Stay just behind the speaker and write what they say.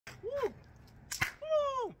Woo! Woo!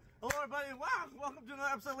 Hello, everybody. Wow, welcome to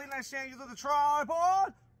another episode of Late Night Shenanigans of the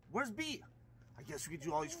Tripod. Where's B? I guess we could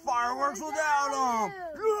do all these fireworks without them.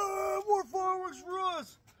 Yeah, more fireworks for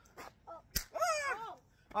us.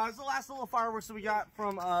 It's the last little fireworks that we got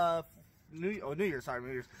from New Year's.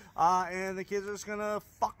 And the kids are just gonna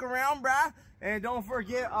fuck around, bruh. And don't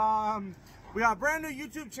forget, we got a brand new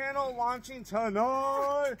YouTube channel launching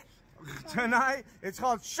tonight. It's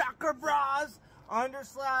called Shocker Bras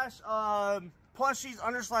 /plushies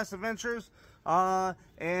 /adventures.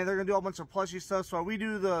 And they're gonna do a bunch of plushie stuff. So we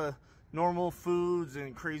do the normal foods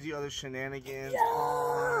and crazy other shenanigans.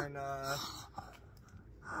 And,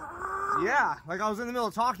 yeah, like I was in the middle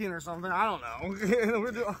of talking or something. I don't know.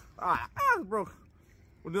 We're doing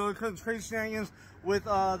We're doing crazy shenanigans with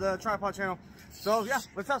the Tripod channel. So yeah,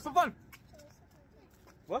 let's have some fun.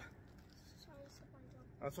 What?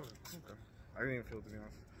 That's okay. I didn't even feel it, to be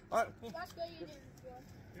honest. All right. That's good. You didn't feel it.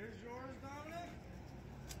 Here's yours, Dominic.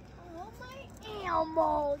 Oh my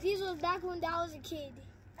animals! These was back when I was a kid.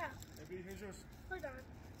 Hey, here's yours. Hold on.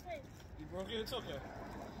 Hey. You broke it. It's okay.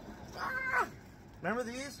 Ah! Remember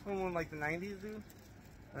these from like the 90s, dude?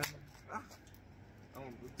 Oh,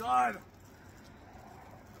 I'm done.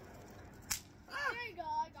 There you go.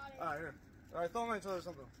 I got it. All right, here. All right, throw them at each other or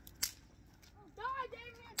something. Oh, die,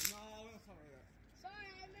 Damien. No, that's not like that.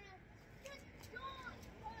 Sorry, man. Get going.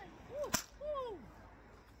 Woo! Woo!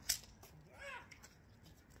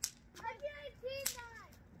 I can't see that.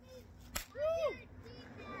 Woo!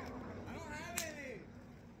 I don't have any.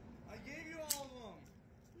 I gave you all of them.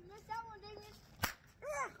 You missed that one, Damien.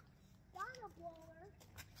 Ah! Dino blower.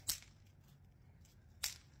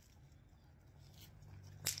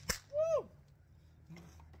 Woo!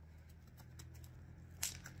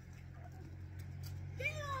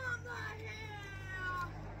 Get on the hill.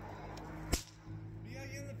 Be out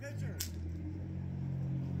in the picture.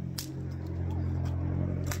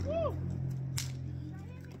 Woo!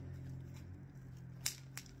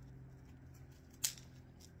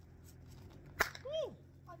 Woo!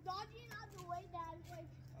 I'm dodging out the way, Dad. Like,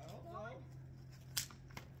 I hope so.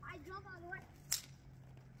 I jump out of the way.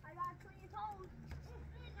 I got 20 toes.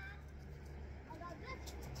 I got this.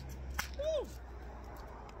 Woo!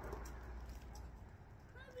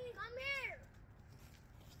 Come here.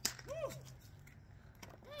 Woo!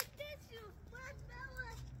 Hey, this you. What's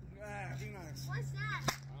that? Ah, be nice. What's that? I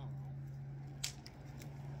don't know.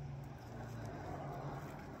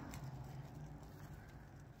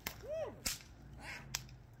 Woo! Ah.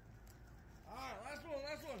 All right,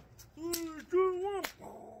 last one. 3, 2, 1.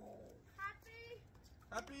 Happy?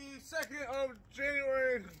 Happy 2nd of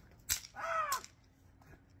January. Ah!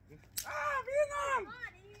 Vietnam!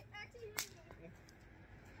 God, he actually hit me.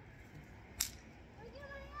 Look at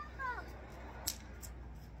my elbow.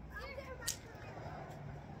 I'll get my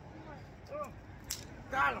Oh,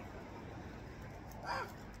 got him. Ah.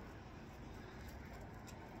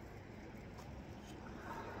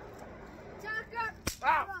 Tucker.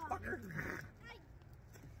 Ah, fucker.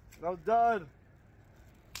 No dud.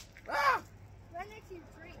 Ah! Right next to your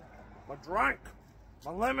drink. My drink.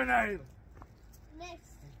 My lemonade.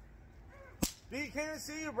 Next. B, can't even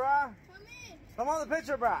see you, brah. Come in. Come on the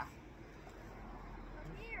picture, brah.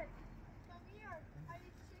 Come here. Come here. Are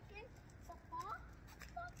you chicken? Papa?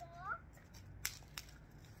 Papa?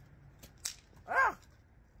 Ah!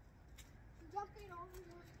 Jumping over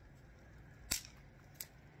here.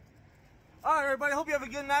 All right, everybody. Hope you have a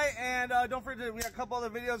good night, and don't forget we got a couple other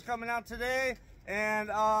videos coming out today. And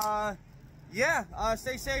yeah,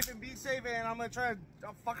 stay safe and be safe. And I'm gonna try to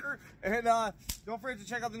fucker. And don't forget to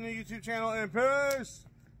check out the new YouTube channel. And peace,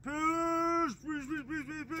 peace.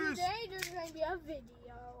 Today there's gonna be a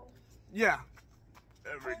video. Yeah,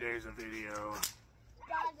 every day's a video.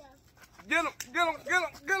 Got him. Get him!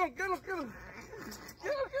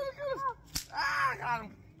 Ah, got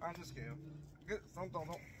him. I'm just kidding.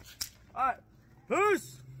 Don't.